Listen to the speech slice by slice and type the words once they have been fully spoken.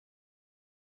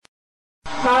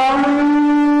Tu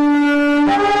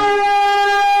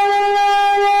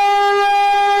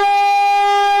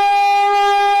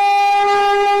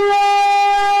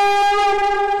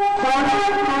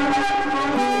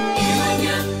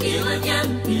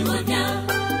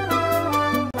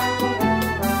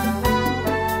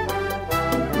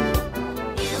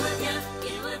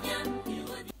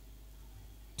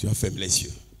vas fermer les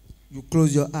yeux. You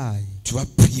close your eye. Tu vas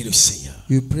prier le Seigneur.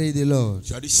 You pray the Lord.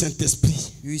 Tu as dit,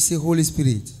 Saint-Esprit, You say, Holy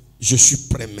Spirit, je suis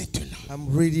prêt maintenant. I'm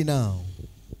ready now.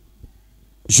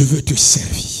 Je veux te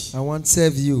servir. I want to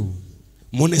serve you.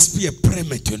 Mon esprit est prêt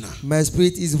maintenant. My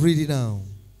spirit is ready now.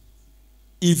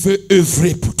 Il veut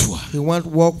œuvrer pour toi. He want to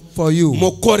work for you.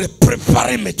 Mon corps est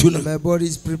préparé maintenant. My body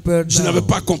is prepared Je now. n'avais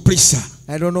pas compris ça.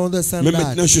 I don't understand Mais that.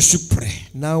 maintenant, je suis prêt.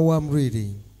 Now I'm ready.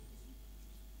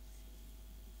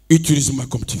 Utilise-moi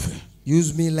comme tu veux.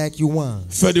 Use me like you want.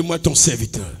 Fais de moi ton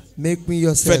serviteur. Make me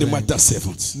your Fais de servant. moi ta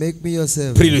servante. Make me your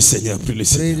servant. Prie le Seigneur, prie le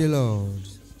Pray the Seigneur. Lord.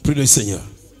 Prie le Seigneur.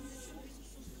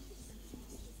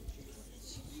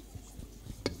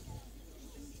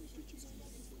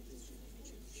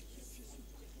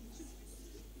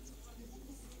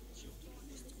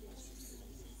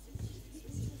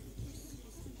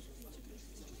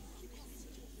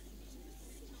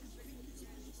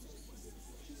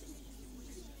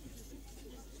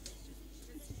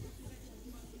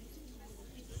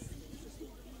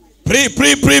 Prie,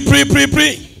 prie, prie, prie, prie,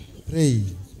 prie. Pray.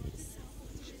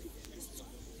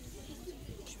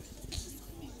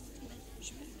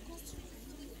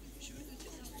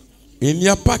 Il n'y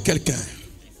a pas quelqu'un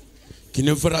qui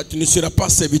ne sera pas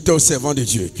serviteur ou servant de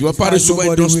Dieu. Tu ne vas pas recevoir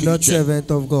un don spirituel.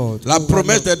 La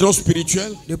promesse des dons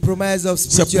spirituels, c'est pour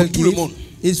tout le monde.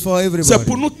 C'est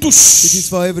pour nous tous.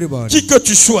 Qui que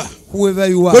tu sois,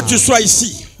 que tu sois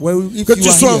ici, que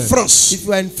tu sois en France,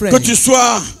 que tu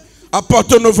sois à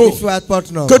Porto Novo,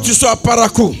 que tu sois à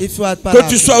Parakou, que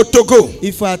tu sois au Togo,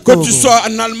 que tu sois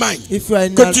en Allemagne,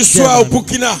 que tu sois au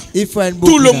Burkina,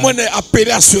 tout le monde est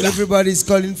appelé à cela.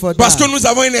 Parce que nous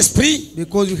avons un esprit et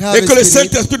que le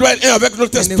Saint-Esprit doit être un avec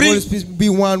notre esprit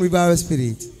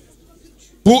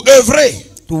pour œuvrer.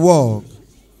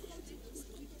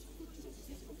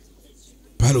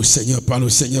 Parle au Seigneur, parle au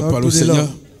Seigneur, parle au Seigneur.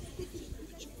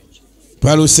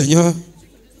 Parle au Seigneur.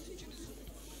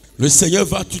 Le Seigneur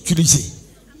va t'utiliser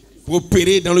pour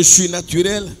opérer dans le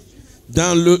surnaturel,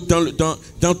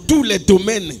 dans tous les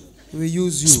domaines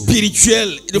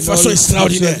spirituels de façon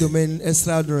extraordinaire.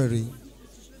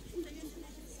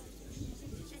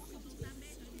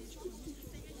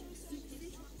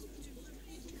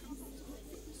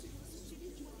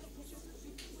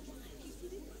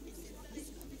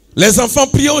 Les enfants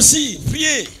prient aussi,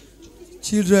 priez.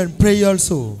 Children pray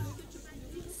also.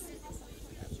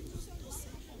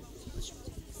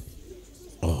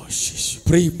 Oh Jésus,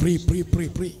 prie, prie, prie, prie,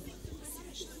 prie.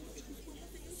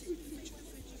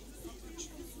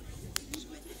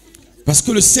 Parce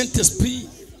que le Saint-Esprit,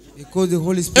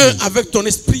 un avec ton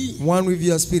esprit, one with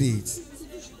your spirit,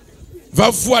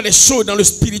 va voir les choses dans le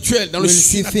spirituel, dans le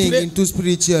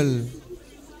spirituel.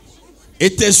 Et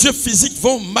tes yeux physiques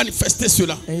vont manifester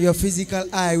cela. And your physical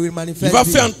eye will manifest. Il va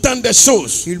faire entendre des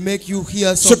choses. He'll make you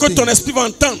hear ce que ton esprit va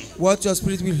entendre. What your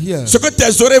spirit will hear. Ce que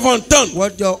tes oreilles vont entendre.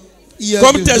 What your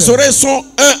comme tes oreilles sont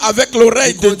un avec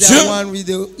l'oreille de Dieu,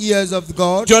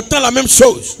 tu entends la même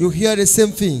chose. You hear the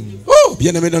same thing. Oh,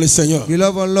 bien-aimé dans le Seigneur.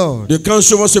 De grandes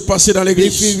choses vont se passer dans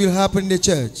l'église.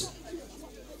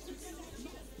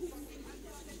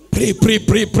 Prie, prie,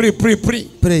 prie, prie, prie, prie.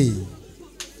 Pray.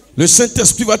 Le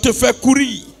Saint-Esprit va te faire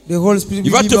courir.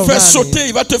 Il va te faire sauter,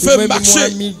 il va te faire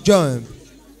marcher.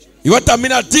 Il va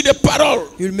t'amener à dire des paroles.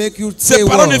 Ces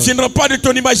paroles ne viendront pas de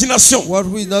ton imagination.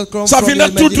 Ça viendra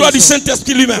tout droit du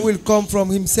Saint-Esprit lui-même.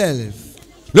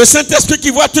 Le Saint-Esprit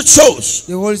qui voit toutes choses.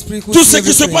 Tout ce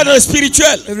qui se passe dans le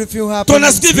spirituel. Ton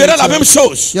esprit verra la même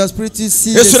chose.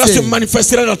 Et cela se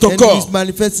manifestera dans ton corps.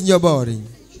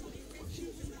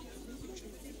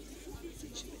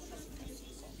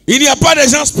 Il n'y a pas de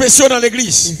gens spéciaux dans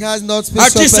l'église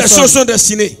à qui ces choses sont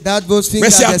destinées.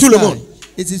 Mais c'est à tout le monde.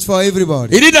 It is for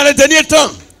everybody. Il dit dans les derniers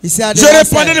temps, je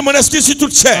répandrai de mon esprit sur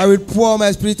toute chair. I will pour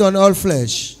my spirit on all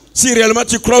flesh. Si réellement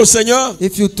tu crois au Seigneur,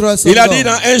 il a dit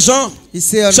dans 1 Jean,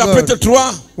 chapitre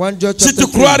 3, si tu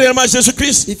crois réellement à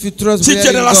Jésus-Christ, si tu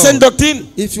es dans la sainte doctrine,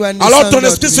 alors ton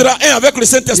esprit sera un avec le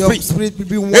Saint-Esprit.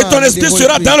 Et ton esprit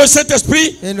sera dans le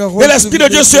Saint-Esprit, et l'Esprit de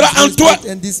Dieu sera en toi.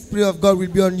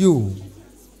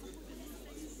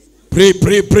 Prie,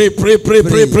 prie, prie, prie, prie,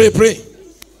 prie, prie, prie.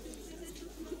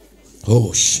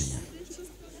 Oh, Seigneur.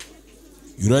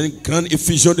 Il y aura une grande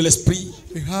effusion de l'esprit.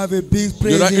 Il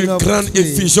y aura une grande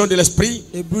effusion de l'esprit.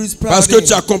 Parce que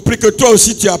tu as compris que toi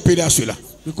aussi tu es appelé à cela.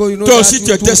 Toi aussi,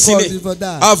 tu es destiné.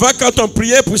 Avant, quand on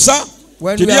priait pour ça,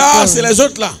 tu dis, ah, c'est les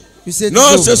autres là.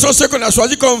 Non, ce sont ceux qu'on a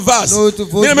choisis comme vases.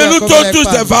 Mais nous sommes tous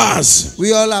des vases.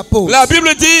 La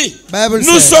Bible dit,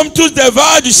 nous sommes tous des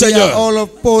vases du Seigneur.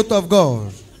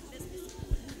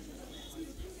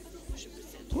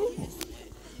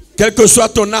 Quel que soit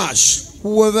ton âge.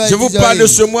 Je vous parle de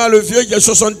ce mois, le vieux qui a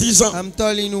 70 ans.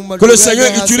 Que le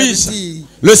Seigneur utilise.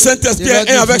 Le Saint-Esprit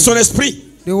est un avec son esprit.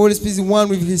 Je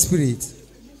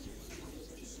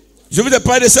vous ai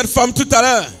parlé de cette femme tout à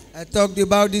l'heure.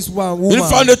 Une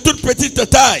femme de toute petite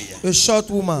taille.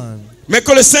 Mais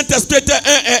que le Saint-Esprit était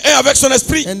un avec son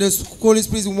esprit.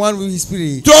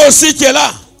 Toi aussi qui es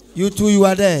là.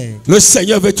 Le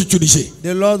Seigneur veut t'utiliser.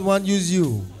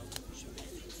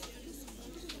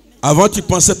 Avant, tu ne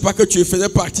pensais pas que tu faisais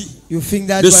partie de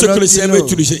ceux que le Seigneur veut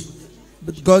utiliser.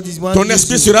 Ton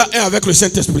esprit sera un avec le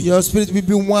Saint-Esprit.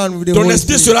 Ton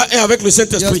esprit sera un avec le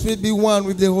Saint-Esprit.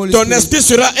 Ton esprit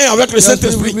sera un avec le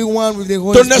Saint-Esprit.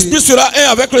 Ton esprit sera un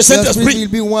avec le Saint-Esprit.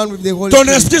 Ton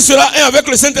esprit sera un avec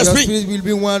le Saint-Esprit.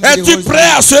 Es-tu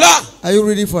prêt à cela?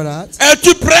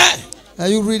 Es-tu prêt?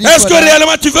 Est-ce que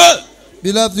réellement tu veux?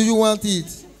 Beloved, do you want it?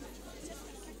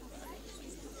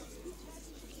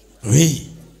 Oui.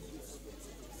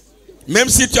 Même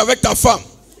si tu es avec ta femme,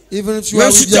 même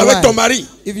si tu es avec ton mari,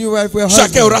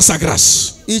 chacun aura sa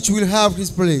grâce.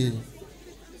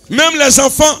 Même les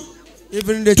enfants,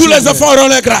 tous les enfants auront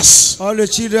leur grâce. Même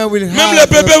les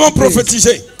bébés vont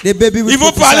prophétiser. Ils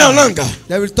vont parler en langue.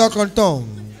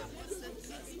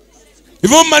 Ils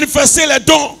vont manifester les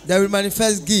dons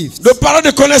de paroles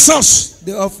de connaissance,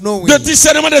 de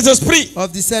discernement des esprits,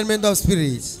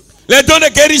 les dons de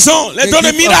guérison, les dons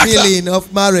de miracles.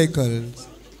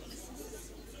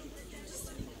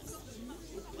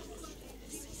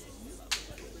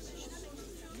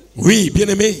 Oui,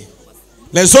 bien-aimés.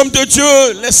 Les hommes de Dieu,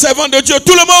 les servants de Dieu,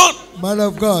 tout le monde. Man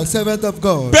of God, servant of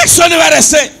God. Personne ne va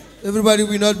rester. Everybody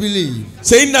will not believe.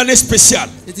 C'est une année spéciale.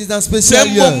 C'est un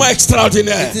moment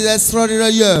extraordinaire. It is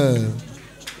extraordinary year.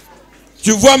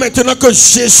 Tu vois maintenant que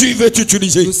Jésus veut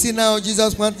t'utiliser. You see now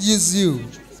Jesus wants to use you.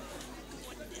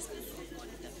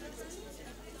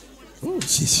 Oh,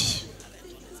 Jésus.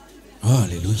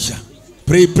 Alléluia.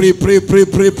 Prie, prie, prie, prie,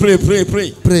 prie, prie, prie,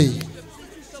 prie. Pray.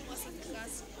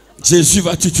 Jésus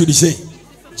va t'utiliser.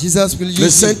 Le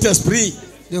Saint-Esprit,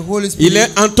 il est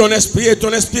en ton esprit et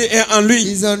ton esprit est en lui.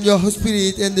 Is on your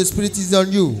spirit and the spirit is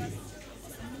on you.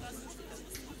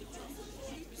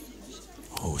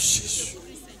 Oh Jésus.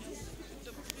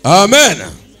 Amen.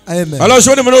 Amen. Alors je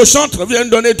vais demander au chantre, viens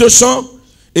nous donner 2 chants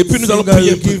et puis nous allons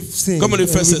prier un peu. Comme on le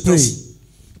fait cette temps-ci.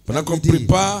 Pendant qu'on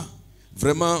prépare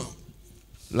vraiment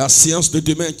la séance de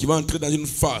demain qui va entrer dans une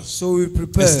phase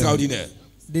extraordinaire.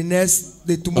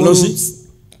 Allons-y.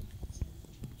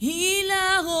 Il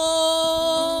a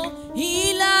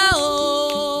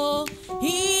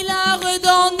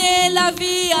redonné la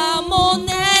vie à mon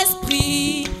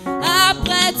esprit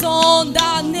après tant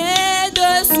d'années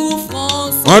de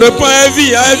souffrance. On reprend un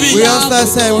vie, un vie. We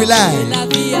understand, we lie. La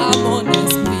vie à mon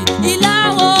esprit.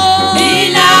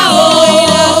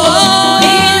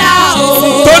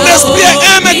 Ton esprit est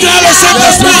un maintenant, le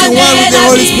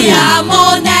Saint-Esprit. À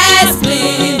mon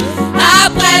esprit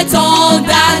après tant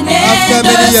d'années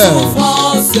de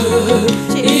souffrance,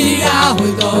 il a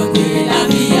redonné la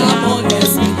vie à mon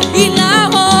esprit.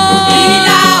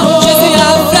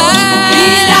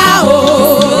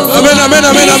 Amen, amen,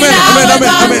 amen, amen, amen,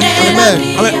 amen, amen,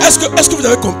 amen. Est-ce que vous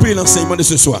avez compris l'enseignement de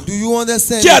ce soir?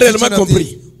 Qui a réellement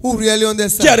compris?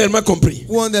 Qui a réellement compris?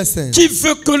 Qui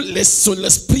veut que son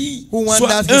esprit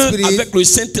soit un avec le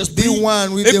Saint-Esprit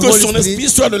et que son esprit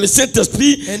soit dans le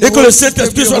Saint-Esprit et que le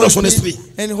Saint-Esprit soit dans son esprit?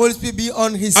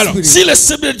 Alors, si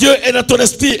l'Esprit de Dieu est dans ton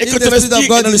esprit et que ton esprit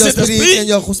est dans le Saint-Esprit,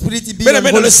 bien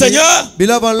aimé dans le Seigneur,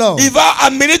 il va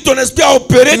amener ton esprit à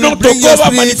opérer, donc ton corps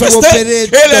va manifester et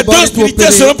les dons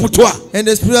spirituels seront pour toi.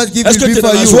 Est-ce que tu es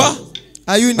dans la joie?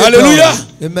 Alléluia.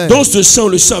 Donc ce chant, on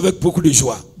le chante avec beaucoup de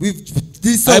joie.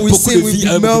 Avec beaucoup de vie,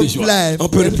 avec beaucoup de joie. On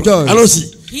peut reprendre.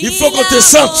 Allons-y. Il faut qu'on te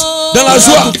sente dans la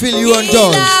joie.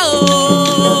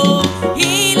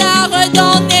 Il a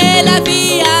redonné la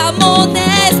vie à mon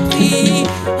esprit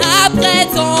après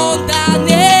tant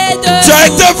d'années de. Tu as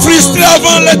été frustré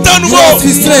avant le temps nouveau.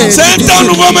 C'est un temps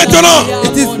nouveau maintenant.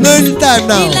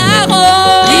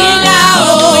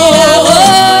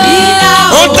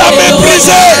 On t'a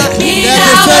méprisé.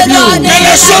 Mais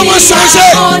les choses vont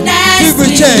changer.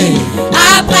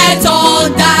 Après tant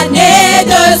d'années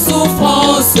de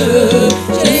souffrance,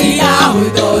 Jésus a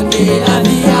redonné la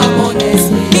vie à mon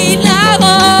esprit.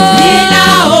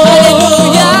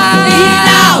 Alléluia.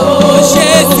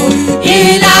 Jésus,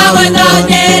 il a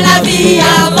redonné la vie à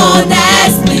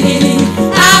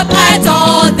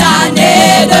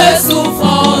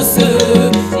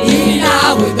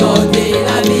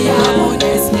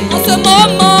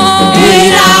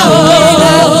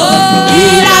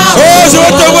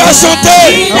veux te voir chanter.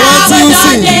 Il a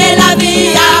redonné la vie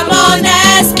à mon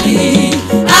esprit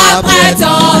après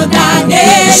tant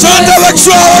d'années. Chante avec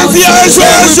joie, viens,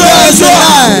 joie.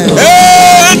 Et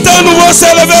un temps nouveau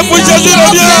s'est levé pour Jésus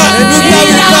revient.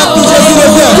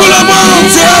 Tout le monde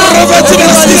sera revêtu de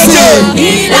l'Esprit de Dieu.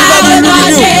 Il a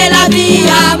redonné la vie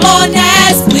à mon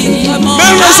esprit.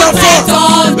 Même les enfants,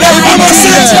 les femmes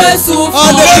enceintes,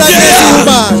 les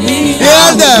vieillards,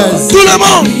 tout le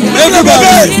monde, même les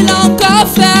bébés. Il a encore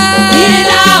fait.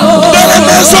 Dans les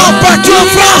maisons, partout en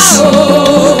France,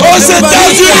 aux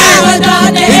États-Unis, un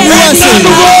temps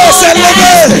nouveau s'est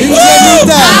levé.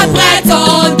 Après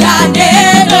tant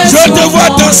d'années de Je te vois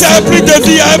danser un plus de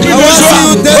vie, un plus de joie.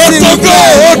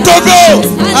 Au Togo,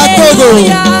 À Togo,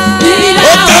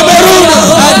 au Cameroun,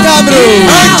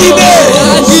 en Guinée.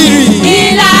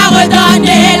 Il a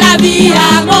redonné la vie à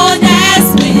mon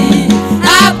esprit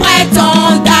après tant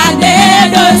d'années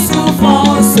de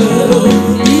souffrance.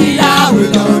 Il a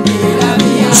redonné la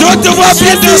vie à Je te vois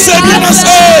bien danser, bien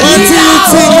danser.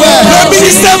 Le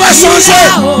ministère va changer.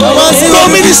 Ton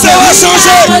ministère va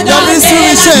changer. la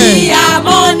vie à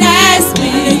mon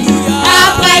esprit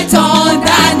après tant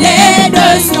d'années de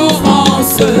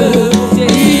souffrance.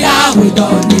 Il a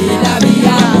redonné la vie à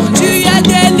mon esprit. Tu es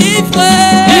délivré.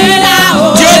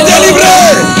 Tu es délivré.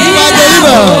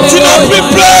 Tu n'as plus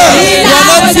peur.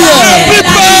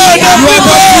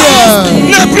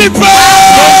 N'aie plus peur.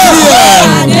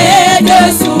 Années de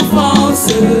souffrance.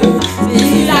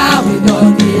 Il a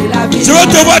redonné la vie. Je veux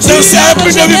te voir danser un peu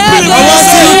de vie plus.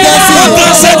 Danser.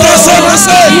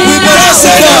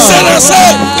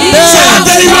 C'est la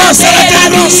délivrance.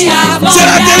 C'est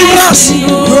la délivrance.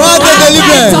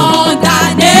 Après tant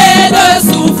d'années de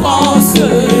souffrance,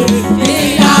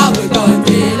 il a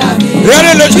redonné la vie.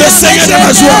 Regardez le Seigneur dans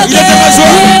la joie. Il est dans la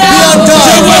joie.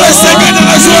 Je vois le Seigneur dans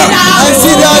la joie.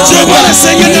 Je vois le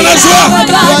Seigneur dans la joie.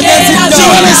 Je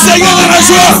vois le Seigneur dans la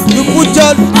joie.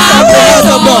 Après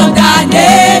tant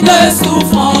d'années de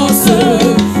souffrance,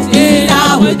 il a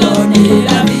redonné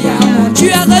la vie à mon. Tu es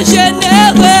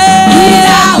régénéré.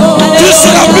 Tu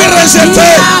seras plus rejeté.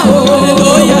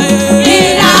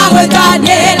 Il a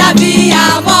redonné la vie à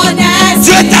mon esprit.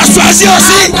 Dieu t'a choisi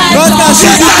aussi. Dieu t'a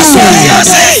choisi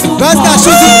aussi.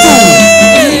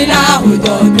 Il a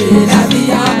redonné la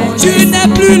vie à mon. Tu n'es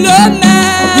plus le même.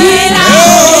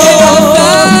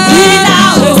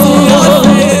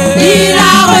 Il a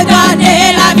redonné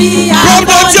la vie à Comme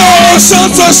de Dieu, on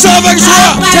chante son chant avec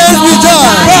joie.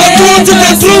 Partout où tu te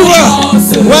trouves.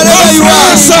 Wherever you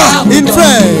France, are, in France,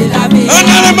 en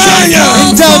Allemagne,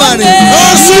 in Germany,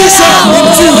 en Suisse,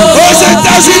 aux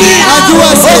États-Unis, au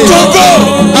Congo,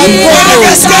 à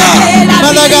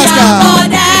Madagascar.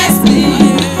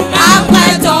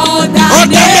 On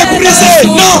t'a méprisé.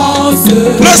 Non.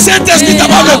 Le Saint-Esprit t'a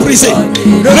pas méprisé.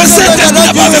 Le Saint-Esprit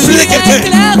n'a pas méprisé quelqu'un.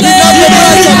 Il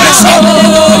méprise personne.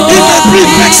 Il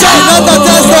méprise personne.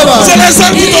 C'est les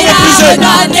hommes qui t'ont méprisé.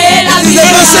 Mais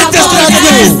le Saint-Esprit ne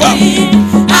méprise pas.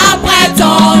 Après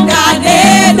tant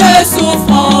d'années de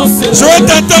souffrance, Je veux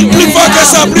t'entendre plus fort que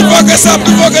ça, plus fort que ça,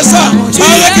 plus fort que ça.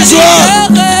 Avec joie.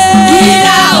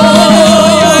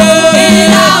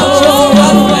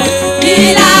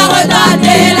 Il a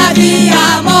redonné la vie à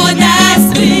mon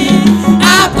esprit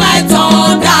après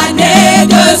tant d'années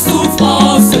de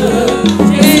souffrance.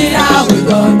 Il a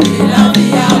redonné la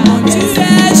vie à mon esprit. Tu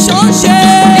es changé.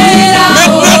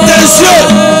 Maintenant tes yeux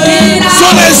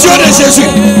sont les yeux de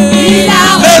Jésus.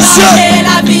 Les yeux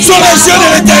sont les yeux de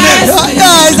l'Éternel.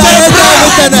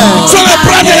 Sont les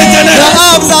bras de l'Éternel.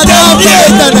 Tes pieds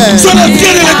sont les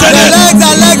pieds de l'Éternel.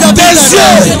 Tes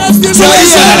yeux sont les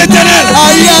yeux de l'Éternel.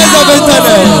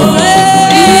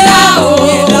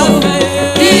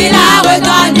 Il a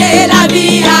redonné la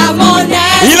vie à mon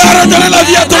esprit. Il a redonné la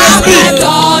vie à ton esprit.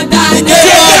 Tu étais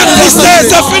attristé,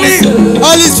 c'est fini.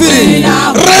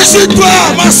 Réjouis-toi,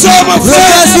 ma soeur, mon frère.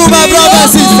 Réjouis-toi,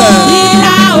 réjouis-toi.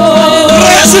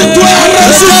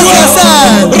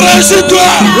 Réjouis-toi.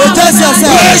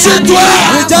 Réjouis-toi.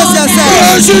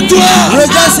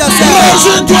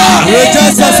 Réjouis-toi.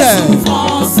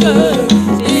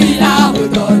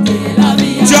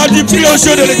 Tu as dit plus au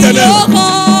jeu de l'Éternel.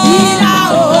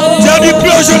 Tu as dit plus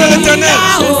au jeu de l'Éternel.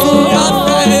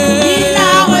 Il a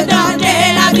redonné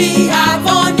la vie à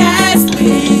mon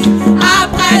esprit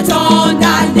après tant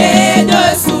d'années de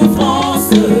souffrance.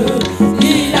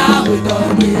 Il a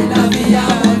redonné la vie à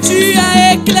mon esprit. Tu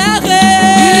as éclairé.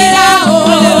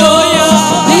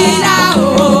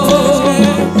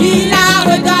 Il a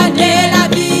redonné la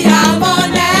vie à mon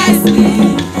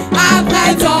esprit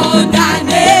après tant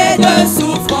d'années de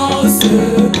souffrance.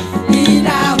 Il a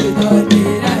redonné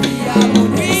la vie à mon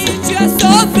esprit. Tu as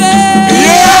sauvé.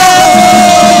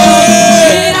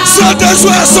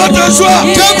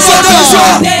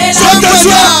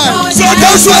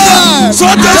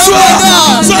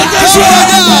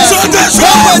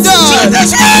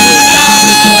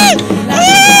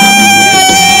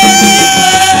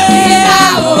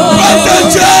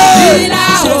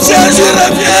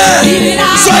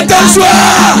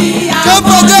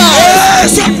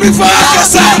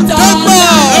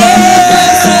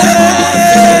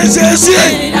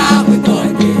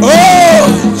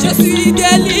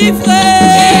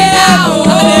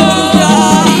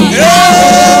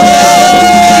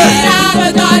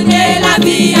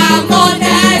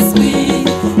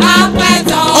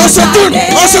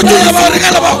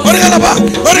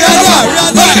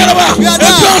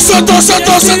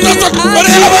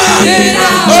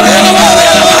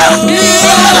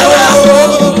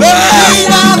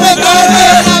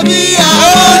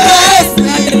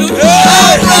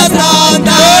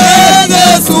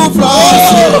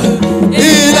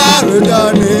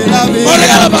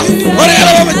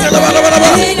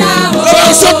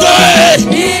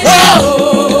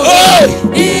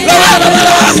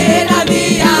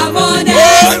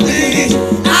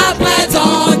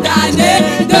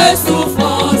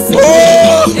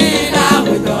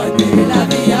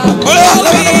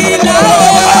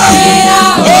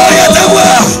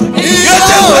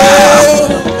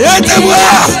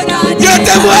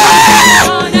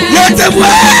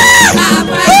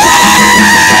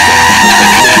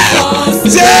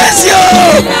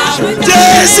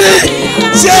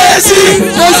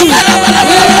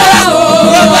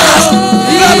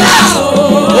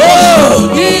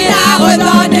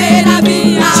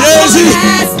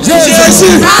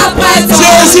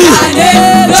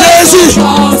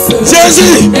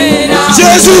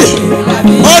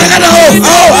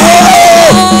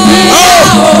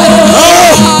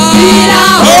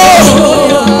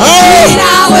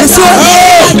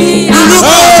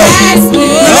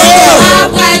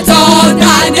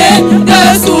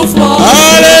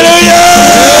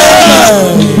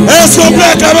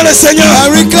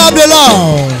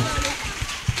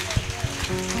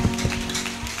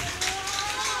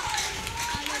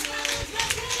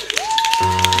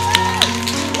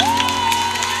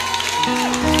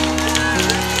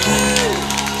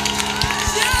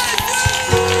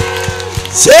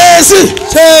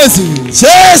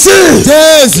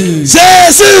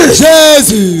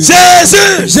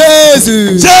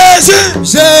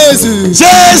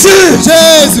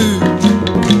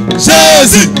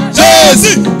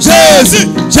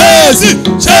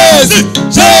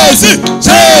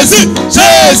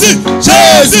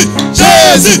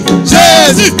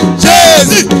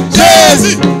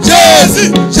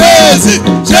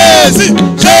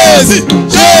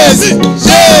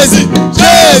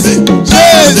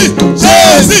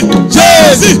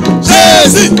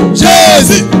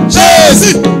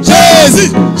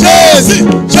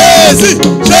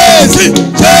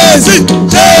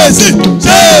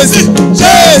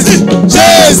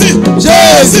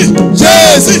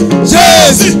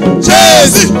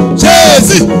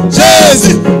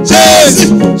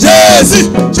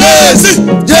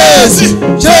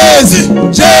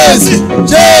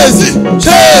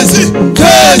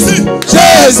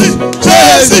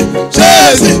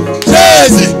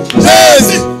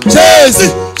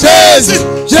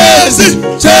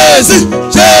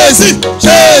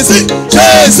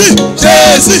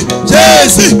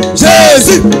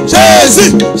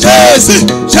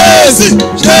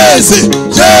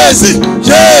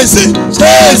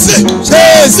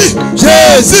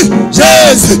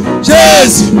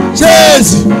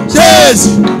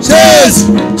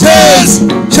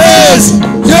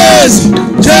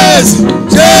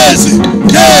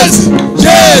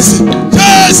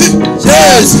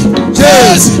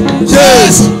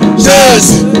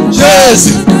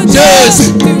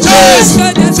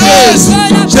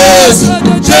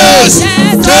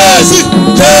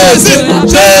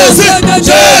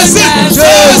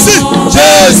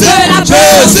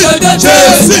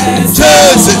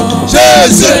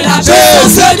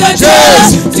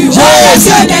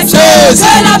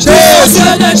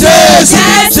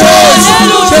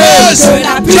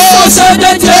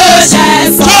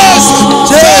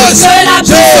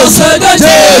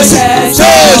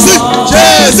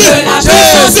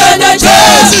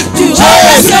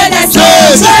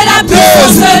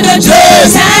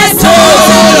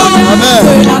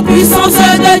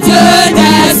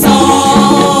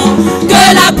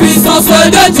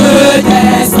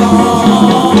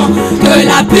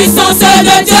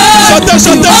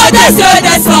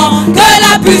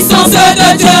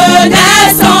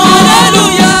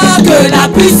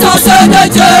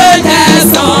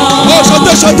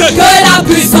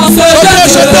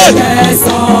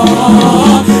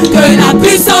 que la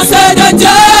puissance de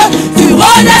Dieu du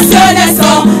roi des cieux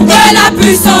descend, que la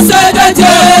puissance de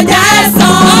Dieu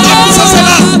descend,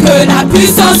 que la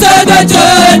puissance de Dieu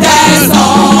descend,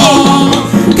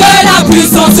 que la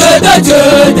puissance de Dieu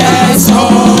descend,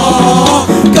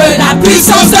 que la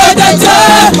puissance de Dieu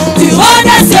du roi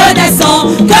des cieux descend,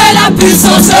 que la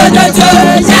puissance de Dieu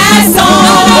descend,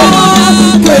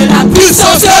 que la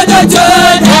puissance de Dieu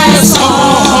descend,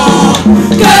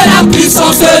 que la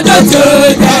puissance de Dieu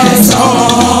descend,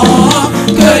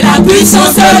 que la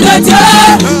puissance de Dieu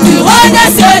du roi des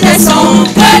cieux descend,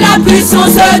 que la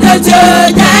puissance de Dieu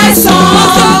descend,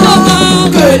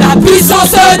 que la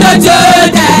puissance de Dieu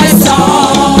descend,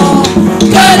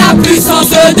 que la puissance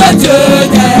de Dieu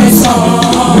descend,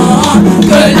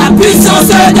 que la puissance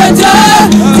de Dieu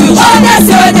du roi des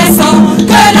cieux descend,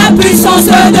 que la puissance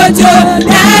de Dieu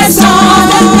descend,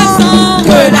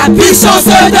 que la puissance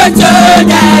de Dieu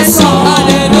descend,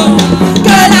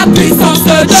 que la puissance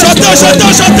de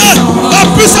Dieu chantez, la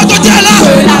puissance de Dieu est là,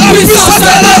 la puissance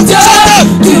de Dieu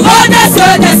du roi des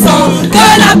cieux descend, que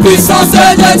la puissance de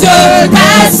Dieu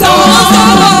descend,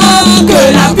 que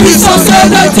la puissance de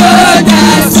Dieu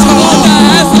descend,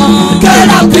 que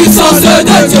la puissance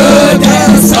de Dieu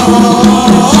descend,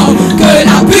 que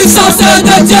la puissance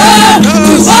de Dieu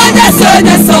du roi des cieux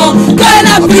descend, que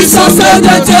la puissance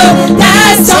de Dieu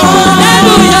descend,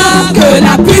 que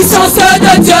la puissance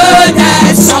de Dieu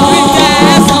descend,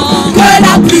 que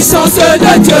la puissance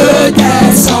de Dieu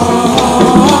descend,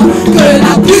 que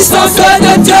la puissance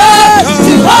de Dieu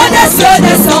du roi des cieux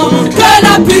descend, que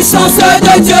la puissance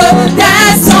de Dieu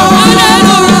descend,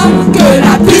 que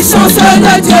la puissance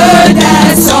de Dieu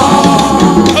descend,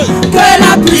 que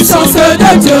la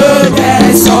puissance de Dieu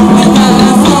descend,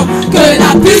 que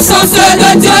la puissance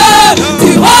de Dieu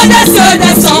du roi des cieux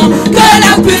descend, que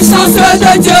la puissance de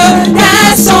Dieu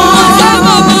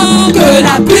descend,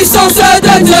 que la puissance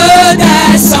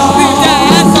de Dieu descend,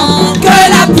 que la puissance de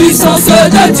Dieu descend,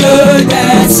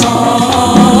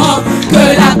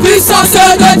 que la puissance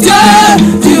de Dieu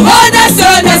du roi des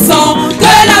cieux descend,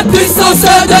 que la puissance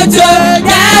de Dieu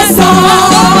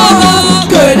descend,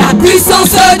 que la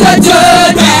puissance de Dieu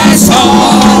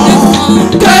descend, que la puissance de Dieu descend,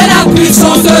 que la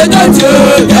puissance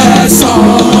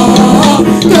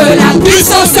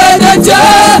de Dieu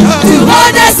du roi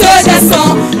des cieux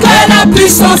descend, que la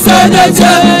puissance de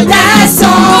Dieu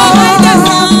descend,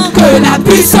 que la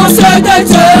puissance de Dieu descend, que la puissance de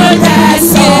Dieu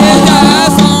descend,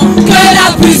 que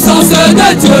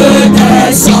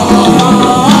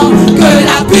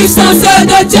la puissance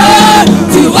de Dieu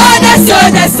du roi des cieux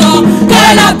descend, que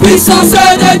la puissance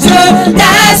de Dieu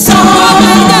descend,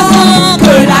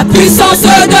 que la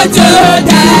puissance de Dieu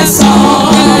descend,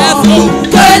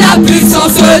 que la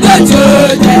puissance de Dieu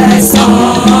descend,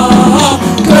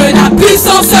 que la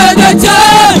puissance de Dieu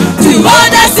du roi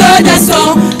des cieux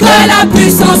descend, que la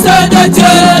puissance de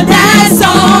Dieu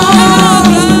descend,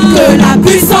 que la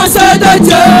puissance de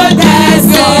Dieu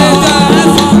descend,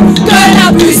 que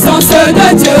la puissance de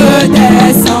Dieu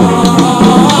descend,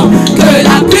 que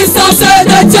la puissance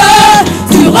de Dieu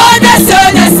du roi des cieux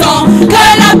descend, que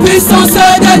la puissance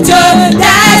de Dieu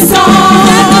descend,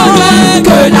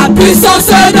 que la puissance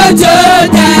de Dieu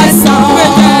descend,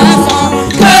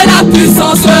 que la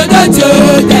puissance de Dieu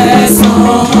descend,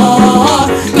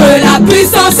 que la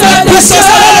puissance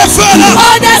de Dieu du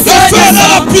roi des cieux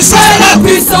descend, que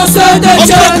la puissance de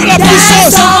Dieu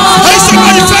descend,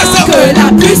 que la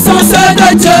puissance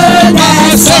de Dieu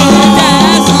descend,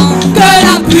 que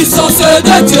la puissance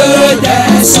de Dieu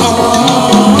descend,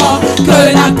 que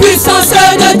la puissance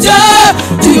de Dieu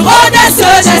du roi des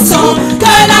cieux descend,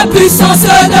 que la puissance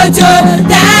de Dieu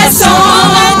descend,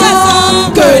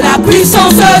 que la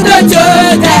puissance de Dieu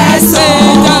descend,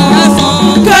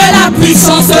 que la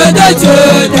puissance de Dieu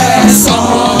descend,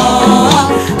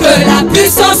 que la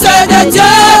puissance de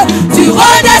Dieu du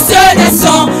roi des cieux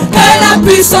descend, que la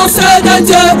puissance de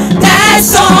Dieu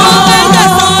descend,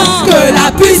 que la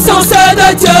puissance de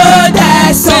Dieu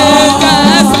descend,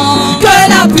 que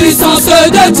la puissance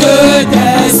de Dieu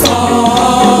descend,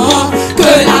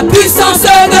 que la puissance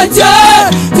de Dieu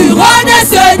du roi des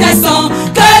cieux descend,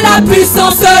 que la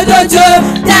puissance de Dieu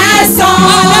descend,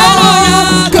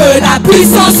 que la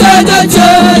puissance de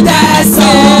Dieu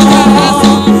descend,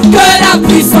 que la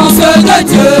puissance de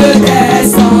Dieu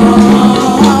descend,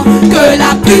 que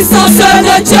la puissance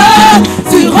de Dieu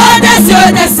du roi des cieux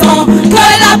descend, que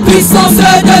la puissance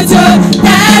de Dieu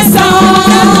descend,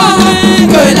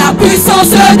 que la puissance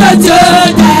de Dieu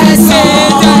descend,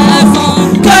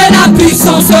 que la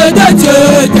puissance de Dieu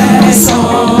descend,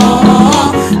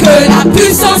 que la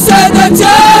puissance de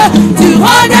Dieu du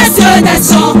roi des cieux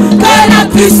descend, que la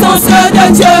puissance de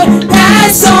Dieu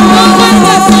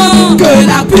descend, que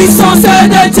la puissance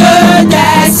de Dieu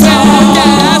descend,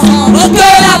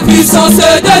 que la puissance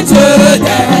de Dieu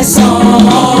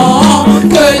descend,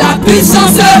 que la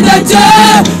puissance de Dieu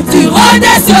du roi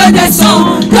des cieux descend,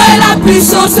 que la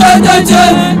puissance de Dieu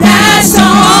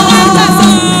descend,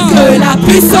 que la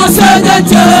puissance de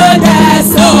Dieu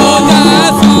descend,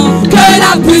 que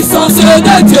la puissance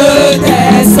de Dieu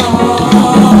descend,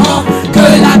 que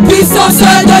la puissance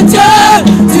de Dieu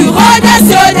du roi des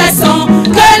cieux descend,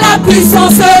 que la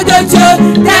puissance de Dieu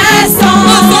descend,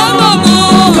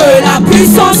 que la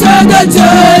puissance de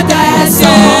Dieu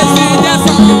descend,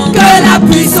 que la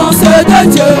puissance de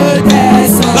Dieu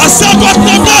descend. La salle doit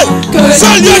trembler. Ce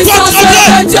lieu doit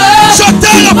trembler.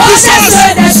 Jetez la puissance.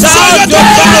 Ce lieu doit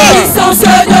trembler. Que la puissance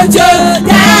de Dieu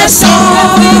descend.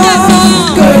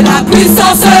 Que la puissance de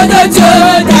Dieu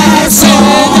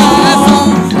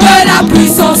descend. Que la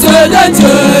puissance de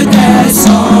Dieu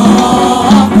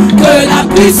descend. Que la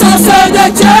puissance de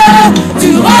Dieu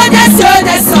du roi des cieux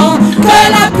descend. Que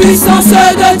la puissance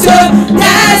de Dieu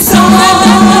descend.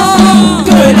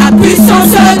 Que la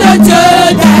puissance de Dieu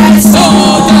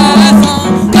descend.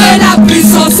 Que la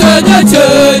puissance de Dieu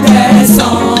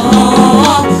descend.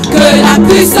 Que la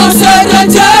puissance de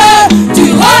Dieu du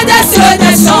roi des cieux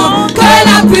descend. Que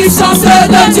la puissance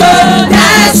de Dieu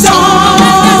descend.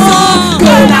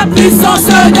 Que la puissance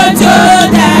de Dieu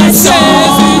descend.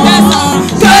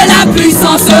 Que la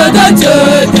puissance de Dieu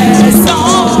descend.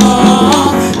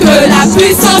 Que la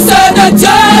puissance de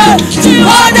Dieu du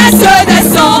roi des cieux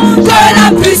descend. Que la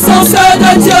puissance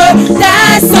de Dieu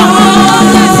descend.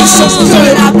 Que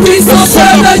la puissance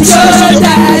de Dieu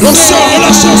descend.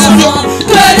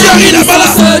 Que la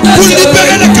puissance de Dieu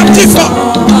descend.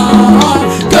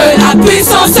 Que la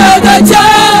puissance de Dieu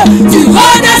du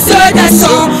roi des cieux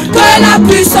descend. Que la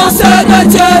puissance de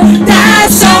Dieu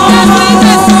descend.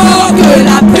 Que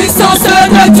la puissance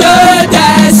de Dieu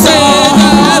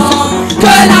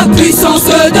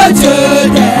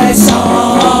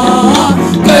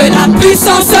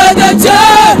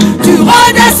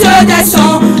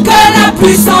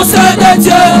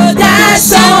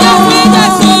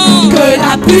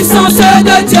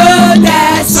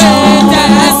descend.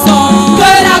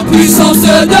 Que la puissance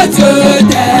de Dieu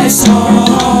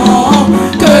descend.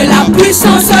 Que la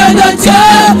puissance de Dieu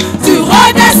du roi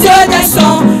des cieux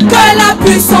descend. Que la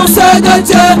puissance de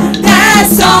Dieu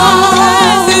descend.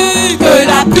 Que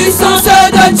la puissance de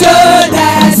Dieu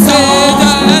descend.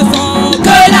 Que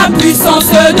la puissance de Dieu descend. Que la puissance de Dieu du roi des cieux descend. Que la puissance de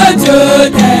Dieu descend. Que la puissance de Dieu descend. Que la puissance de Dieu descend.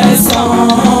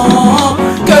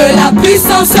 Que la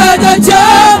puissance de Dieu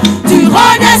du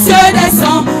roi des cieux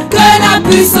descend. Que la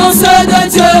puissance de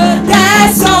Dieu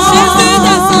descend.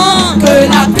 Que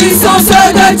la puissance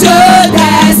de Dieu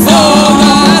descend.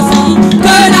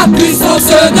 Que la puissance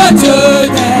de Dieu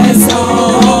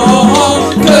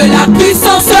descend. Que la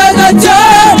puissance de Dieu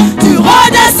du roi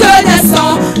des cieux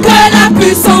descend. Que la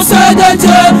puissance de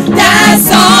Dieu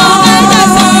descend.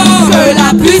 Que la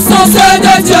puissance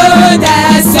de Dieu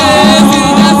descend.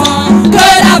 Que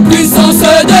la puissance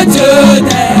de Dieu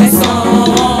descend.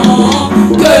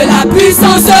 Que la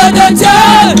puissance de Dieu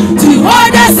du roi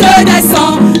des cieux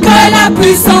descend. Que la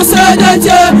puissance de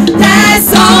Dieu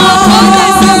descend.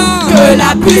 Que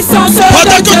la puissance de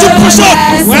Dieu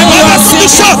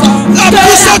la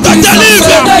puissance te délivre.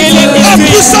 La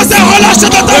puissance est relâchée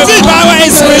dans ta vie.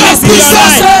 La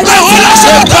puissance est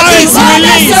relâchée dans ta vie.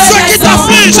 Ce qui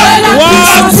t'afflige,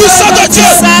 la puissance de Dieu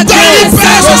te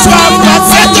libère ce soir.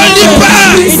 Elle te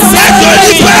libère. Elle te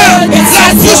libère. La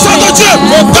puissance de Dieu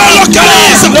te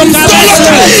localise. Quelle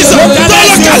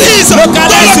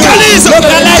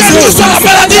que soit la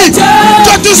maladie,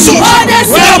 que tu souffres,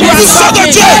 la puissance de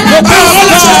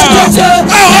Dieu a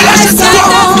relâché sur toi.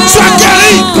 Sois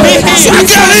guéri. Sois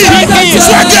guéri.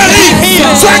 Sois guéri.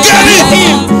 Sois guéri.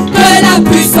 Que la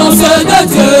puissance de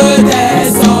Dieu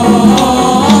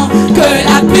descend. Que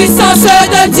la puissance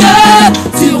de Dieu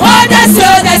du roi des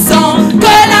cieux descend.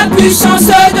 Que la puissance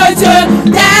de Dieu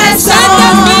descend.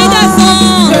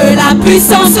 Que la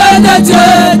puissance de Dieu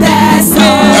descend.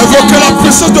 Invoquez la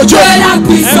puissance de Dieu. Que la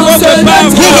puissance de Dieu.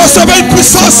 Vous recevez une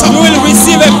puissance. Vous recevez une puissance.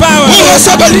 Vous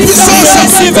recevez une puissance.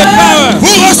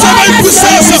 Vous recevez une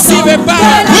puissance. Vous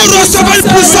recevez une puissance. Vous recevez une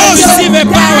puissance.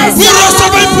 Vous recevez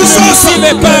une puissance.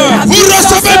 Vous recevez une puissance. Vous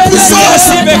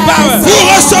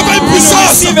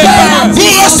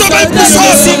recevez une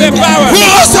puissance.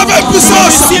 Vous recevez une puissance. Vous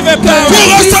recevez une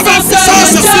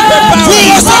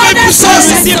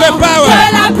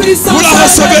puissance. Vous la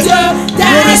recevez. Vous la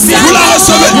recevez.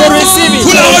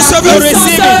 Vous la recevez.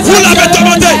 Vous l'avez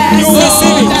demandé.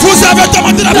 Vous avez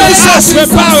demandé la puissance.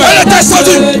 Elle est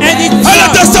descendue. Elle est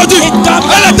descendue.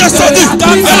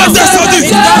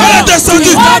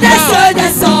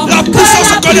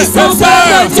 puissance de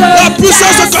Dieu. La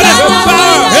puissance se connaît.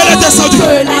 Elle est descendue.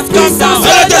 Elle est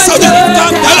descendue. Elle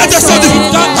est descendue.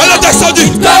 Elle est descendue.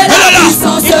 Elle est là.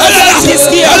 Elle est là. Elle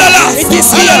est là.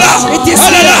 Elle est là.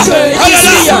 Elle est là. Elle est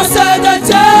là. De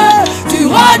Dieu, du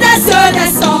roi des cieux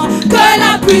descend. Que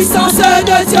la puissance de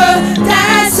Dieu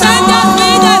descend.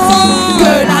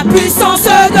 Que la puissance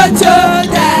de Dieu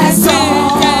descend.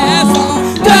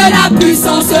 Que la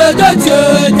puissance de Dieu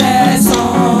descend.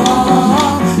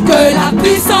 Que la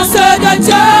puissance de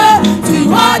Dieu, du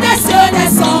roi des cieux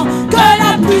descend. Que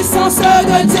la puissance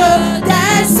de Dieu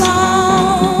descend.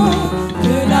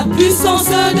 Que la puissance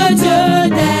de Dieu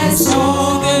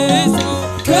descend.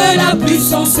 Que la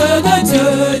puissance de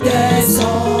Dieu descend.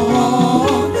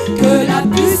 Que la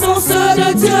puissance de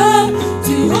Dieu,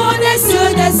 du haut des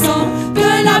cieux descend. Que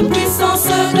la puissance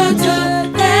de Dieu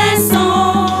descend.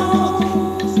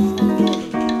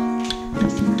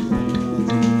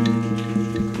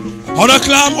 On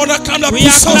acclame la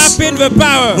puissance.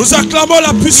 Nous acclamons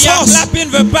la puissance.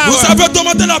 Vous avez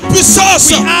demandé la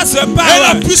puissance. Et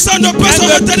la puissance ne peut se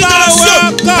retenir dans les cieux.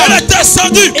 Elle est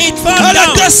descendue. Elle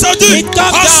est descendue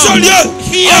en ce lieu.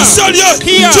 En ce lieu.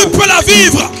 Tu peux la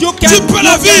vivre. Tu peux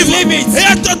la vivre. Et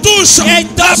elle te touche. La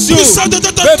puissance de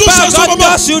Dieu te touche en ce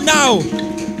moment.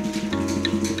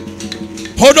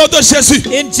 Au nom de Jésus.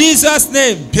 In Jesus'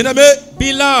 name. Bien-aimé.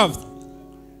 Beloved.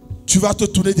 Tu vas te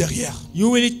tourner derrière.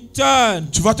 You will turn.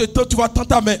 Tu vas tendre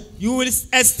ta main. You will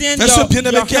extend vers ce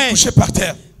bien-aimé qui est couché par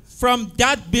terre. From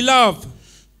that beloved.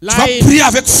 Tu vas prier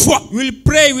avec foi. You will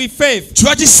pray with faith. Tu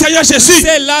vas dire Seigneur Jésus.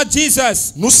 Say Lord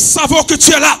Jesus. Nous savons que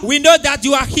tu es là. We know that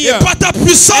you are here. Et par ta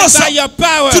puissance. And by your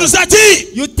power. Tu nous as dit.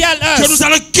 You tell us. Que nous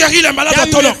allons guérir les malades dans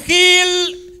ton nom.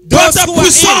 Par ta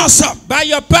puissance, by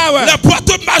your power, les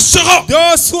boiteux marcheront.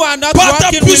 Those who are not par ta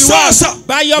puissance,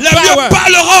 by your les power, vieux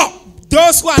parleront.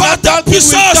 Those who are par not ta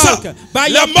puissance, by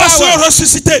les your morts seront power,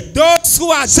 ressuscités. those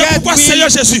who are C'est pourquoi, Seigneur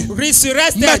Jésus,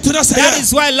 maintenant, Seigneur, that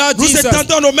is why, Lord nous Jesus,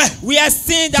 étendons nos mains we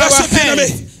extend vers our ce bien-aimé.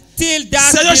 hands till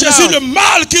that Seigneur Jésus, le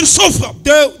mal qu'il souffre,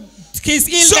 his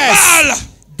illness, ce mal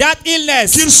that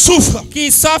illness qu'il souffre,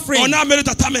 he's suffering, on a amené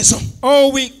dans ta maison. oh,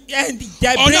 we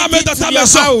on a amené dans ta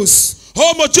maison. House.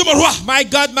 Oh mon Dieu, mon roi, my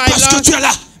God, my parce Lord, que tu es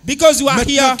là. Because you are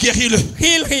maintenant, here, guéris-le.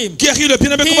 Heal him. Guéris-le,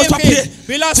 bien-aimé, commence à prier.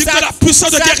 Dis que la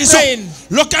puissance de guérison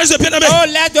localise le bien-aimé. Oh,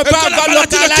 let the power of God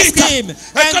localize him.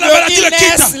 Et que la maladie le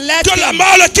quitte. Que la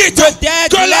mort le quitte.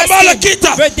 Que la mort le quitte.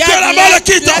 Que la mort le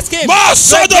quitte. Mort,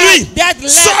 sors de lui.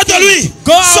 Sors de lui.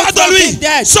 Sors de lui.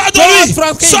 Sors de lui.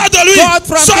 Sors de lui.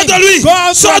 Sors de lui.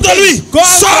 Sors de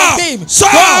lui.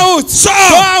 Sors.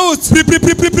 Sors.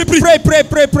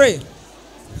 Pray.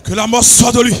 Que la mort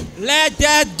sorte de lui. Let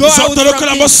that go out que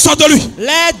la mort sorte de lui.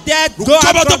 Let that Nous go out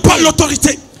commandons par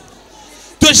l'autorité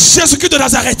de Jésus-Christ de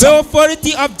Nazareth. The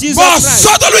authority of Jesus Christ.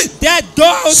 Sors de lui. That go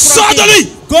out sors de lui.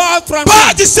 Go out from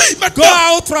Pas d'ici maintenant.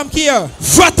 Go out from here.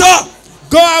 Va-t'en.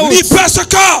 Go out. Libère ce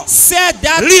corps. Set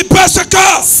that. Libère ce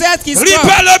corps. Set his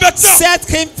libère-le maintenant. Set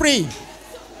him free.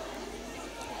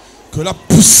 Que la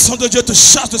puissance de Dieu te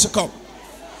chasse de ce corps.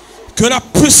 Que la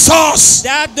puissance,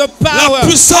 the power, la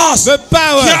puissance the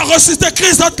power qui a ressuscité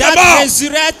Christ dans ta mort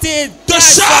te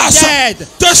chasse,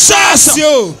 te chasse,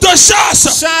 te chasse,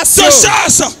 te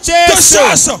chasse, te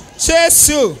chasse.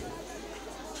 Jésus.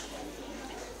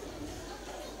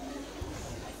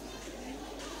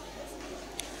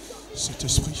 Cet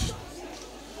esprit,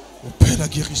 opère la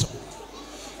guérison.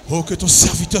 Oh, que ton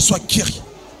serviteur soit guéri.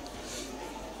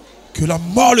 Que la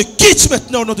mort le quitte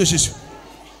maintenant au nom de Jésus.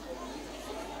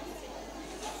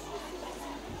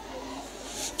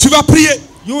 Tu vas prier.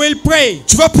 You will pray.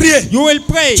 Tu vas prier. You will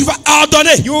pray. Tu vas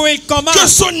ordonner. You will command. Que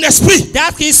son esprit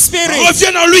that his spirit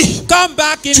revienne en lui. Come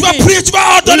back in tu vas prier, tu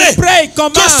vas ordonner. You will pray,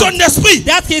 command. Que son esprit,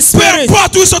 that his spirit, peu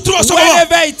importe où il se trouve en ce moment,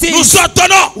 nous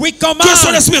ordonnons que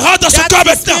son esprit rentre dans ce corps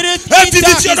maintenant et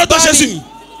vivifie au nom de Jésus.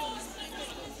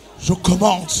 Je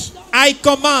commande. I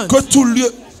command. Que tout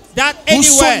lieu that où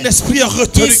son esprit est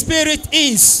retenu. His spirit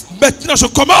is. Maintenant je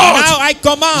commande. Now I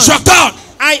command. J'ordonne.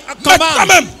 I command. Maintenant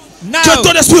même. Now, que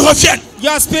ton esprit revienne.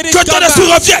 Que ton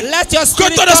esprit revienne. Que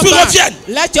ton esprit revienne.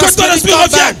 Que ton esprit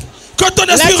revienne. Que ton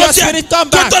esprit revienne.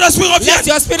 Que ton esprit revienne. Que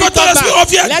ton esprit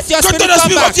revienne. Que ton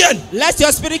esprit revienne. Let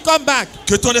your spirit come back.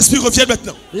 Que ton esprit revienne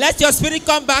maintenant. Let your spirit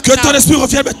come back. Que ton esprit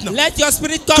revienne maintenant. Let your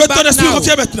spirit come back. Que ton esprit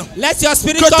revienne maintenant. Let your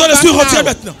spirit come back. Que ton esprit revienne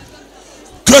maintenant.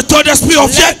 Que ton esprit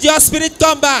revienne. Let your spirit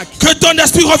come back. Que ton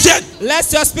esprit revienne.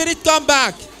 Let your spirit come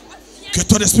back. Que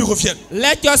ton esprit revienne.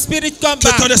 Let your spirit come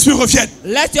back. Que ton esprit revienne.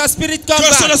 Let your spirit come back.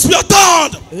 Que son esprit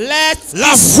entende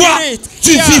la voix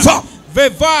du vivant. The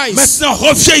voice. Maintenant,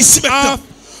 reviens ici maintenant.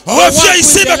 Reviens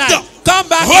ici maintenant. Come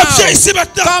back. Reviens ici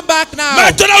maintenant. Come back now.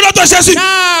 Maintenant, au nom de Jésus.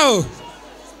 Now.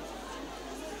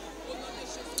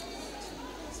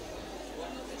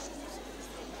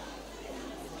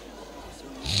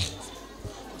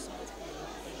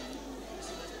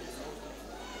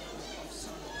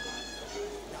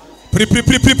 Prie,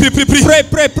 prie, prie, prie, prie, prie, prie. Pray,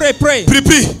 pray, pray, pray. Prie,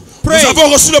 prie. Pray. Nous avons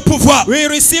reçu le pouvoir. We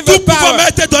receive Tout the pouvoir m'a power.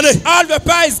 été donné. All the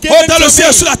power is Oh, given dans le to ciel et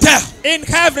me. sur la terre. In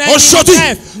heaven and Aujourd'hui, in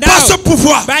earth. par ce Now,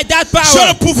 pouvoir, by that j'ai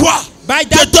le power, pouvoir by de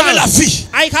that donner la power, vie.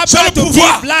 I have J'ai power le to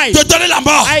pouvoir give life. de donner la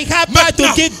mort. I have power to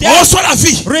Maintenant, give death. reçois la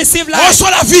vie. Receive life.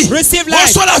 Reçois la vie. Receive life.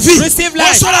 Reçois la vie. Receive life.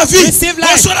 Reçois la vie. Receive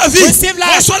life. Reçois la vie. Receive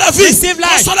life. Reçois la vie. Receive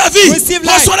life. Reçois la vie. Receive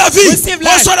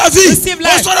life. Reçois la vie. Receive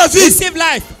life. Reçois la vie. Receive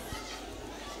life.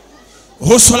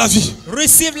 Reçois la vie.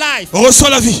 Receive life. Reçois la vie. Receive life. Reçois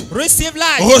la vie. Receive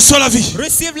life. Reçois la vie.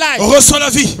 Receive life. Reçois la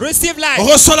vie. Receive life.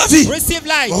 Reçois la vie. Receive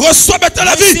life. Reçois maintenant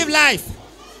la vie. Receive life.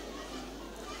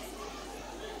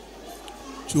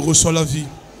 Tu reçois la vie.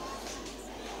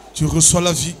 Tu reçois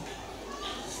la vie.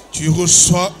 Tu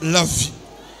reçois la vie.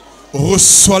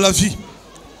 Reçois la vie.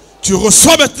 Tu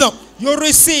reçois maintenant. You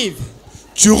receive.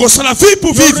 Tu reçois la vie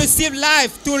pour You vivre. receive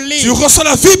life to live. Tu reçois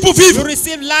la vie pour You vivre.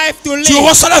 receive life to live. Tu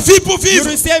reçois la vie pour You vivre.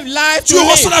 receive life Tu to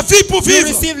reçois la live. vie pour You vivre.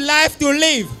 receive life to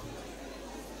live.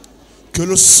 Que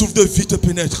le souffle de vie te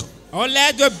pénètre. Oh,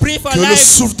 let the breath of Que le life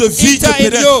souffle de vie te enter in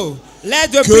pénètre. you. Let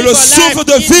the Que le breath of souffle life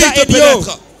de vie te enter in you.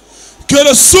 pénètre. Que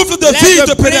le souffle de vie Let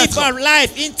te the breath pénètre. of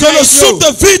life Que enter le in souffle you.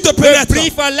 de vie te The pénètre.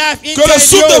 breath of life Que enter le in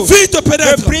souffle de you. vie te The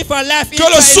pénètre. breath of life Que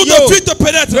le enter souffle in de you. vie te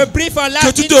pénètre. The breath of life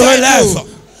Que tu te enter in relèves. you.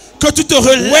 Que tu te Wake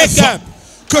relèves. up.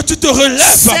 Que tu te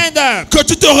relèves. Stand up. Que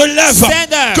tu te relèves.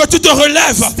 Stand up. Que tu te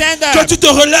relèves. Stand up. Que tu te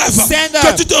relèves. Stand up.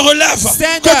 Que tu te relèves.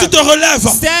 Stand Que tu up. te relèves.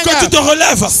 Stand Que tu up. te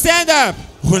relèves. Stand up.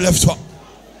 Relève-toi.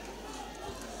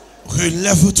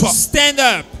 Relève-toi. Stand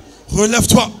up.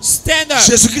 Relève-toi. Stand up.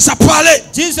 Jésus-Christ a parlé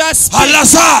Jesus à spoke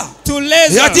Lazare. to Il a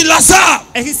Lazarus. dit Lazare,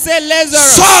 And he said,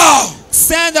 Lazarus, sors.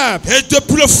 stand up. Et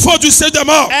depuis le fond du séjour des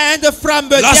morts, And from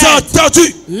the Lazare a dead,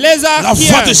 entendu Lazarus la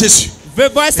voix de heard Jésus. the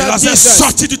voice Et of Lazare est Jesus.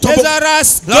 sorti du tombeau.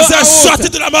 Lazarus, go Lazare est sorti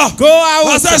out. de la mort. Go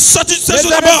out. Lazare est sorti du séjour des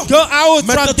Lazarus, morts. go out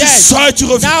Maintenant from tu death. sors et tu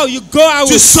revis. Now you go out.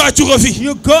 Tu sors et tu revis.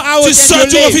 You go out Tu sors et and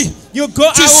tu you revis. live. You go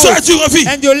Tu sors et out tu revis.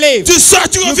 and you live. Tu sors et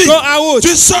tu You revis. go out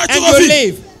Tu sors et tu and you revis.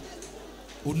 live.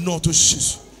 Au nom de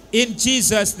Jésus. In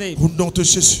Jesus' name. Au nom de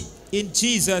Jésus. In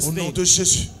Jesus' Au nom name. de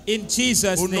Jésus. In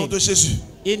Jesus' Au nom name. de Jésus.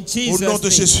 In Au nom Jesus' de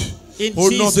name. Jésus. In Au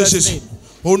nom de Jesus' Jésus. name.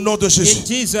 Au nom de Jésus. In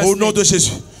Jesus' Au nom name. de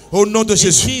Jésus. Au nom de In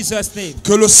Jésus. Jesus' name.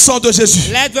 Que le sang de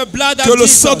Jésus. Let the blood of Que le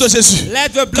Jesus. sang de Jésus. Let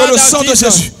the Que blood le of sang de Jesus.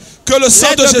 Jésus. Que le sang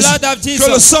Let de the Jésus. blood of Jesus.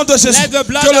 Que le sang de Jésus. Let the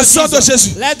blood Que le of sang de Jesus.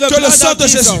 Jésus. Let the Que le blood sang of de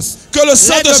Jésus. Jesus. Que le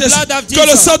sang Let de the Jésus. blood of Que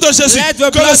le Jesus. sang de Jésus. Let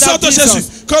the Que le blood sang of de Jesus. Jésus.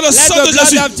 Que le Let sang the de blood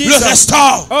Jésus of le Jesus.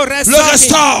 restaure. Oh, Le restore him.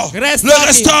 restaure. Le Restore him.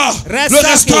 restaure. Le Restore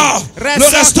restaure. him. Le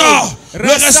restaure. Le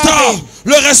restaure.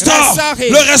 Le restaure.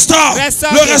 Le restaure. Le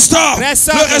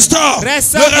restaure. Le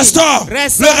restaure. Le restaure.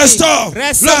 Le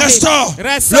restaure.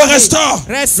 Le restaure. Le restaure.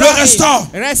 Le restaure.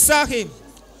 Restore him.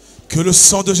 Que le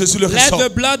sang de Jésus le Let restaure. the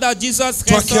blood of Jesus Toi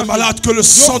qui es restore him. malade, que le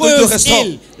sang de You Dieu who is restaure.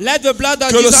 ill, let the blood of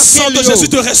Que le Jesus sang heal de you. Jésus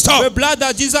te restaure. The blood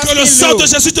of Jesus Que le heal sang you. de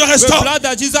Jésus te The restaure. blood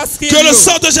of Jesus heal Que le you.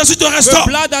 sang de Jésus te The restaure.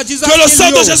 blood of Jesus Que le heal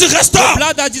sang de you. Jésus restaure. The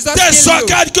blood of Jesus Tes heal you.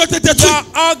 organes qui ont été détruits. Your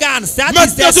organs, that is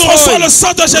Maintenant tu destroyed. reçois le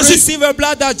sang de Jésus. Receive the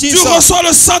blood of Tu Jesus. reçois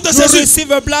le sang de You Jésus. receive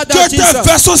the blood Que of tes Jesus.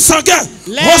 vaisseaux sanguins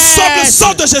reçoivent le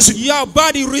sang de Jésus. Your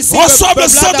body receive Reçois the le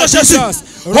sang blood de of Jésus. Jesus.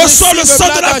 Reçois le Receive the sang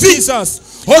de blood la of vie. Jesus.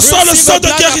 Reçois le Receive sang the de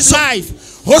blood of guérison. life.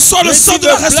 Reçois le sang Receive de the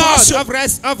blood restauration.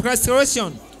 of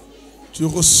restoration. Tu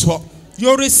reçois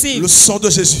You receive. le sang de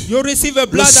Jésus. You receive the Le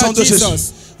blood sang of de Jésus.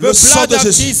 Jesus. Le The sang de blood of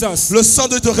Jésus. Jesus. Le sang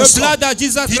de te The restaure. blood of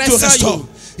Jesus Il te restore restaure. you.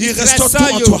 Il It restaure tout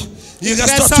restore en you. toi. Il It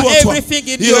restaure restore tout en toi. everything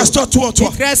in Il you. restaure tout en toi.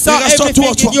 It Il restore restaure tout en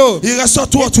everything in toi. you. Il restaure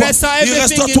tout en It toi. restore Il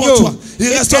restaure everything tout in en toi. you. Il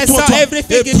It restaure tout en restore toi.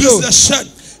 everything Et in brise you. les chaînes.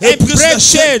 And Et brise break les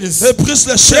chaînes. chains. Et brise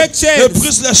les chaînes. Break chains. Et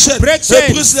brise les chaînes. Break Et chains.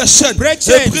 brise les chaînes. Break Et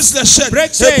chains. brise les chaînes.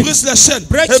 Break Et chains. brise les chaînes.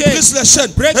 Break Et chains. brise les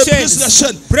chaînes. Break Et brise chains. les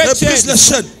chaînes. Break Et brise les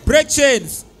chains. chaînes. Break chains.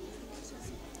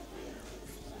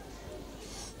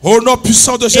 Au nom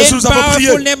puissant de Jésus, In nous avons prié.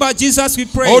 powerful name of Jesus we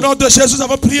pray. Au nom de Jésus, nous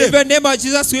avons prié. In the name of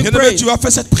Jesus we Bien-aimé, pray. tu vas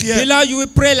faire cette prière. Beloved, you will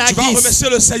pray like Tu vas this. remercier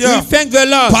le We Seigneur thank the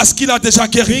Lord parce qu'il a déjà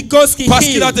guéri. because He Parce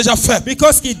qu'il a healed. déjà fait.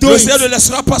 Because He Le does Seigneur ne it.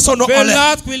 laissera pas son nom The en l'air.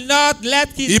 Lord will not let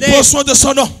His Il name. prend soin de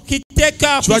son nom. He take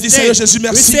care of Tu vas His dire, Seigneur Jésus,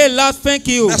 name. We merci. say, Lord, thank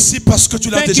you. Merci parce que tu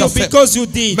l'as Thank déjà you fait. because you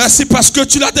did. Merci parce que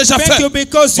tu l'as déjà Thank fait. you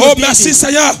because you Oh, did merci it.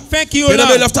 Seigneur. Thank you, Bien-aimé,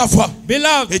 Lord. lève ta voix.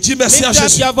 Beloved, Et dis merci à lift up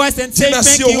Jésus. your voice and Dis say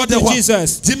merci thank au you roi des to rois.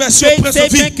 Jesus. Dis merci Say, au prince say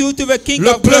de vie. thank you to the King Le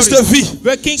of prince glory. de vie.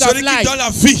 The King of Celui qui life. donne la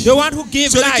vie. The one who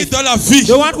gives Celui qui life. donne la vie.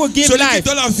 The one who gives Celui qui life.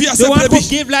 donne la vie à The ses one who brebis.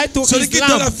 gives life to Celui his qui donne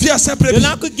la lamb. vie à ses The brebis.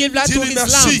 one who gives life to Dis-lui his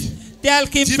merci. lamb. Tell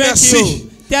him Dis thank merci. you.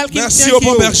 Tell him Merci thank au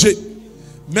bon you. berger.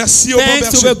 Merci au bon Thanks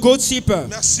to the berger. good shepherd.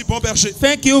 Merci bon berger.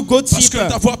 Thank you, good Parce que nous shepherd.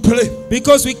 t'avons appelé.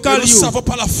 Because we Et call nous ne you. savons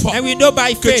pas la foi And we know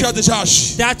by que tu as faith déjà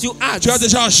agi. that you act. Tu as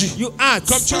déjà agi. You act.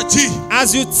 Comme tu as dit,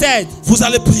 As you said, vous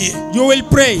allez prier. you will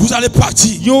pray. Vous allez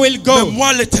partir. You will Mais go.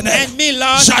 moi l'Éternel, And me,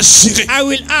 Lord, j'agirai. I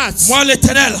will act. Moi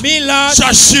l'Éternel, Me, Lord,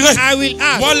 j'agirai. I will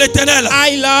act. Moi l'Éternel,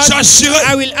 I, Lord, j'agirai.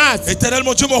 I will act. Éternel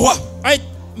mon Dieu, mon roi,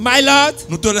 My Lord,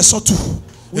 nous te laissons tout.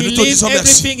 Et we nous te leave disons merci.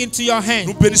 everything into your hand.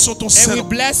 Nous bénissons ton And Saint we nom.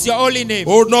 bless your holy name.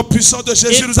 Au nom puissant de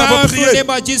Jésus, In nous avons powerful prié. name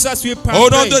of Jesus, we Au nom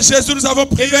pray. de Jésus, nous avons In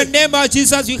prié. the name of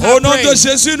Jesus, we Au have nom de prayed.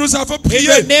 Jésus, nous avons In the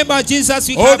prié. name of Jesus,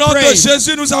 we Au have nom de prayed.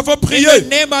 Jésus, nous avons In prié. the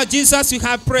name of Jesus, we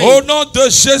have prayed. Au nom de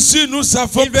Jésus, nous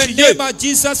avons In the prié. name of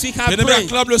Jesus, we have Bien-aimé, prayed.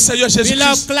 acclame le Seigneur We love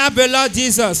Jésus-Christ. clap the Lord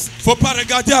Jesus. Faut pas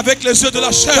regarder avec les yeux de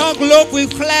la chair. Don't look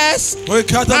with flesh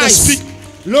Regarde dans eyes. l'esprit.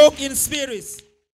 Look in spirits.